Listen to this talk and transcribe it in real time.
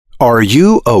Are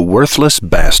you a worthless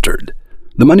bastard?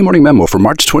 The Monday Morning Memo for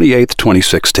March 28,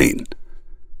 2016.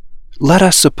 Let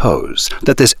us suppose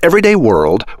that this everyday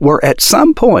world were at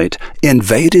some point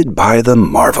invaded by the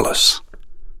marvelous.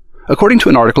 According to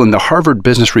an article in the Harvard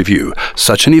Business Review,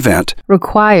 such an event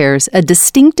requires a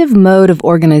distinctive mode of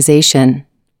organization,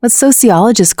 what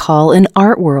sociologists call an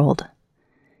art world.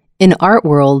 In art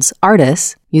worlds,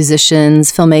 artists,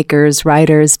 musicians, filmmakers,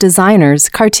 writers, designers,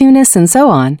 cartoonists, and so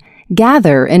on,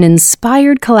 gather in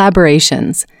inspired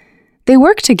collaborations. They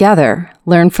work together,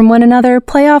 learn from one another,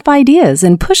 play off ideas,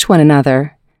 and push one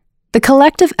another. The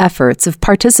collective efforts of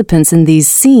participants in these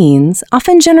scenes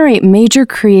often generate major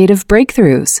creative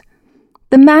breakthroughs.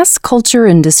 The mass culture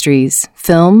industries,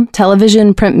 film,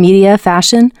 television, print media,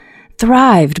 fashion,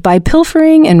 thrived by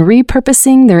pilfering and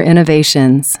repurposing their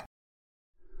innovations.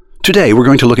 Today, we're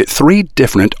going to look at 3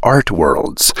 different art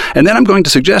worlds, and then I'm going to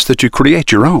suggest that you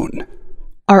create your own.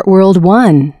 Art World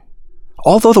 1.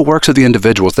 Although the works of the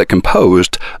individuals that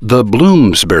composed the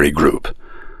Bloomsbury Group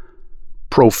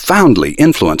profoundly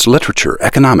influenced literature,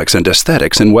 economics, and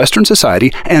aesthetics in Western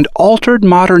society and altered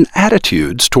modern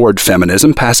attitudes toward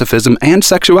feminism, pacifism, and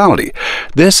sexuality,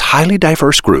 this highly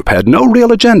diverse group had no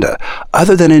real agenda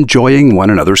other than enjoying one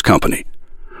another's company.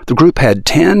 The group had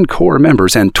 10 core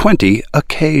members and 20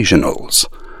 occasionals.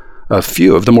 A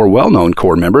few of the more well-known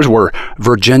core members were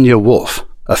Virginia Woolf,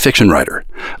 a fiction writer,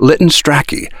 Lytton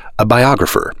Strachey, a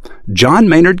biographer, John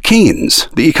Maynard Keynes,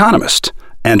 the economist,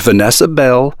 and Vanessa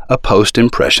Bell, a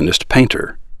post-impressionist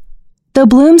painter. The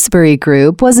Bloomsbury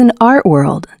Group was an art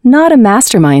world, not a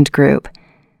mastermind group.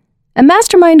 A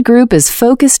mastermind group is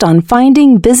focused on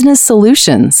finding business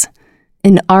solutions.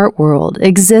 An art world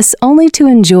exists only to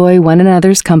enjoy one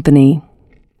another's company.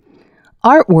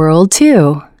 Art World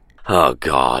 2. Oh,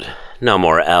 God. No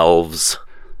more elves.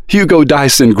 Hugo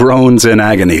Dyson groans in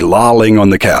agony, lolling on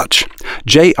the couch.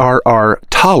 J.R.R.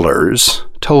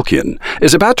 Tolkien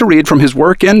is about to read from his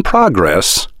work in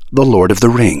progress, The Lord of the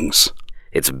Rings.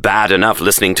 It's bad enough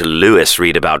listening to Lewis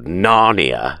read about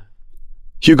Narnia.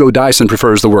 Hugo Dyson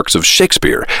prefers the works of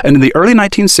Shakespeare, and in the early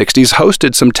 1960s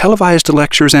hosted some televised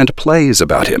lectures and plays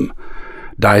about him.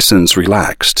 Dyson's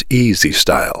relaxed, easy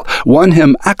style won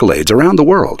him accolades around the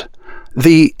world.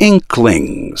 The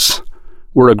Inklings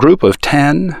were a group of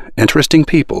 10 interesting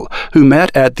people who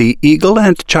met at the Eagle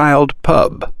and Child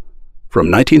pub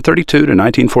from 1932 to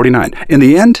 1949. In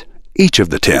the end, each of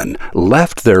the 10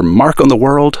 left their mark on the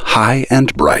world high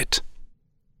and bright.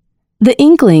 The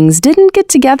Inklings didn't get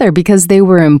together because they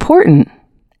were important.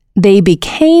 They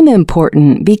became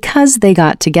important because they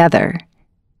got together.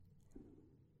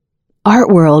 Art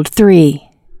World 3.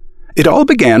 It all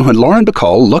began when Lauren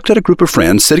Bacall looked at a group of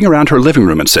friends sitting around her living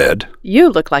room and said, "You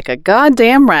look like a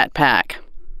goddamn rat pack."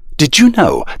 Did you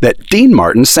know that Dean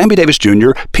Martin, Sammy Davis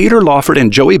Jr., Peter Lawford,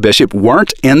 and Joey Bishop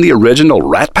weren't in the original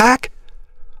Rat Pack?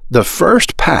 The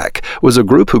first pack was a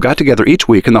group who got together each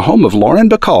week in the home of Lauren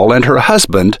Bacall and her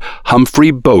husband,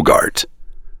 Humphrey Bogart.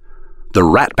 The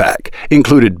Rat Pack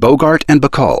included Bogart and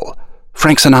Bacall,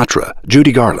 Frank Sinatra,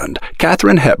 Judy Garland,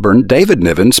 Katharine Hepburn, David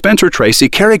Niven, Spencer Tracy,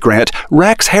 Cary Grant,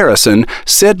 Rex Harrison,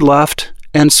 Sid Luft,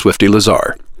 and Swifty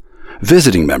Lazar.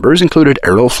 Visiting members included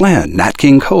Errol Flynn, Nat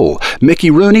King Cole, Mickey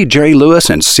Rooney, Jerry Lewis,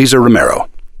 and Cesar Romero.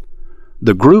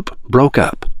 The group broke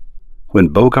up when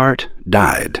Bogart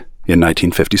died in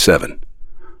 1957.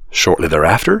 Shortly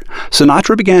thereafter,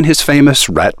 Sinatra began his famous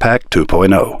Rat Pack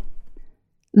 2.0.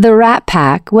 The Rat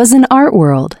Pack was an art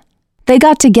world. They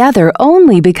got together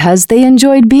only because they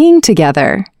enjoyed being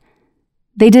together.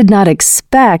 They did not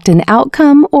expect an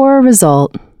outcome or a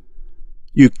result.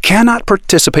 You cannot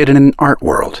participate in an art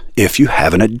world if you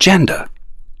have an agenda.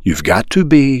 You've got to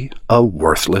be a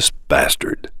worthless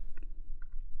bastard.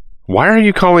 Why are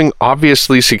you calling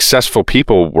obviously successful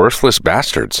people worthless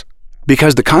bastards?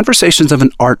 Because the conversations of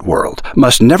an art world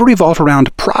must never revolve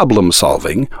around problem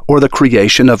solving or the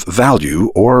creation of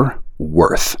value or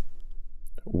worth.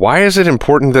 Why is it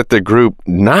important that the group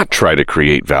not try to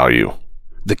create value?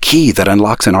 The key that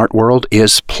unlocks an art world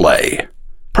is play.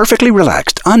 Perfectly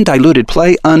relaxed, undiluted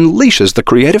play unleashes the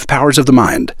creative powers of the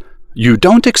mind. You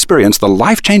don't experience the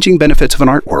life-changing benefits of an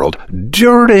art world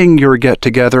during your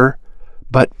get-together,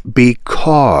 but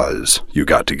because you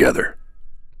got together.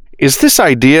 Is this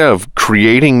idea of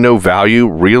creating no value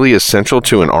really essential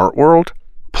to an art world?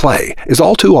 Play is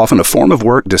all too often a form of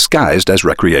work disguised as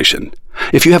recreation.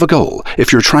 If you have a goal,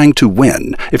 if you're trying to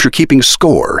win, if you're keeping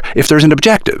score, if there's an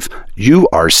objective, you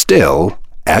are still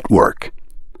at work.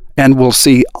 And will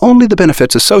see only the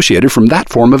benefits associated from that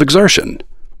form of exertion.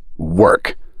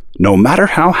 Work, no matter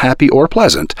how happy or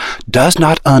pleasant, does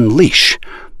not unleash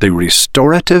the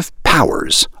restorative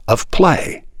powers of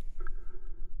play.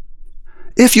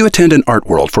 If you attend an art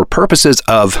world for purposes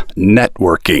of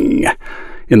networking,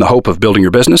 in the hope of building your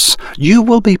business, you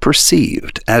will be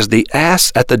perceived as the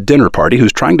ass at the dinner party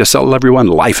who's trying to sell everyone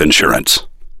life insurance.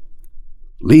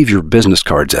 Leave your business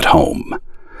cards at home.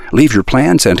 Leave your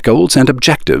plans and goals and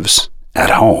objectives at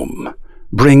home.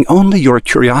 Bring only your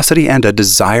curiosity and a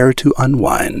desire to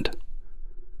unwind.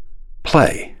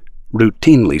 Play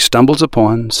routinely stumbles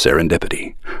upon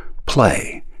serendipity.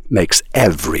 Play makes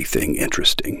everything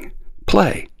interesting.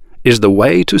 Play is the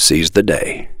way to seize the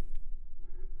day.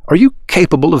 Are you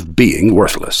capable of being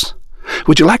worthless?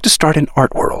 Would you like to start an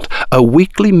art world, a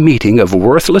weekly meeting of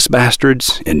worthless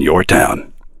bastards in your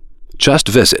town? Just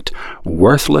visit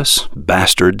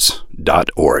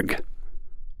worthlessbastards.org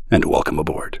and welcome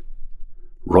aboard.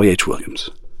 Roy H. Williams.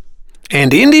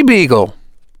 And Indy Beagle.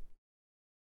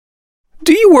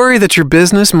 Do you worry that your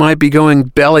business might be going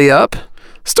belly up?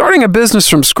 Starting a business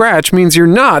from scratch means you're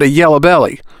not a yellow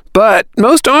belly, but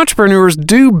most entrepreneurs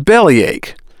do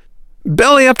bellyache.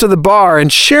 Belly up to the bar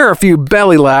and share a few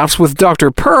belly laughs with Dr.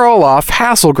 Per Olaf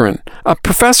Hasselgren, a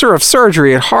professor of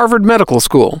surgery at Harvard Medical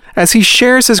School, as he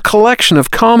shares his collection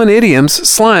of common idioms,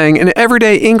 slang, and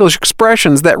everyday English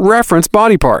expressions that reference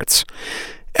body parts.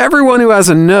 Everyone who has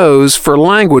a nose for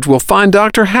language will find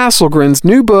Dr. Hasselgren's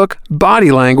new book,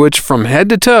 Body Language From Head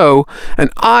to Toe, an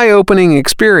eye-opening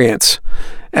experience.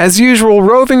 As usual,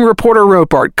 roving reporter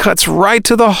Ropart cuts right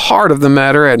to the heart of the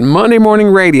matter at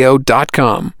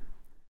MondayMorningRadio.com.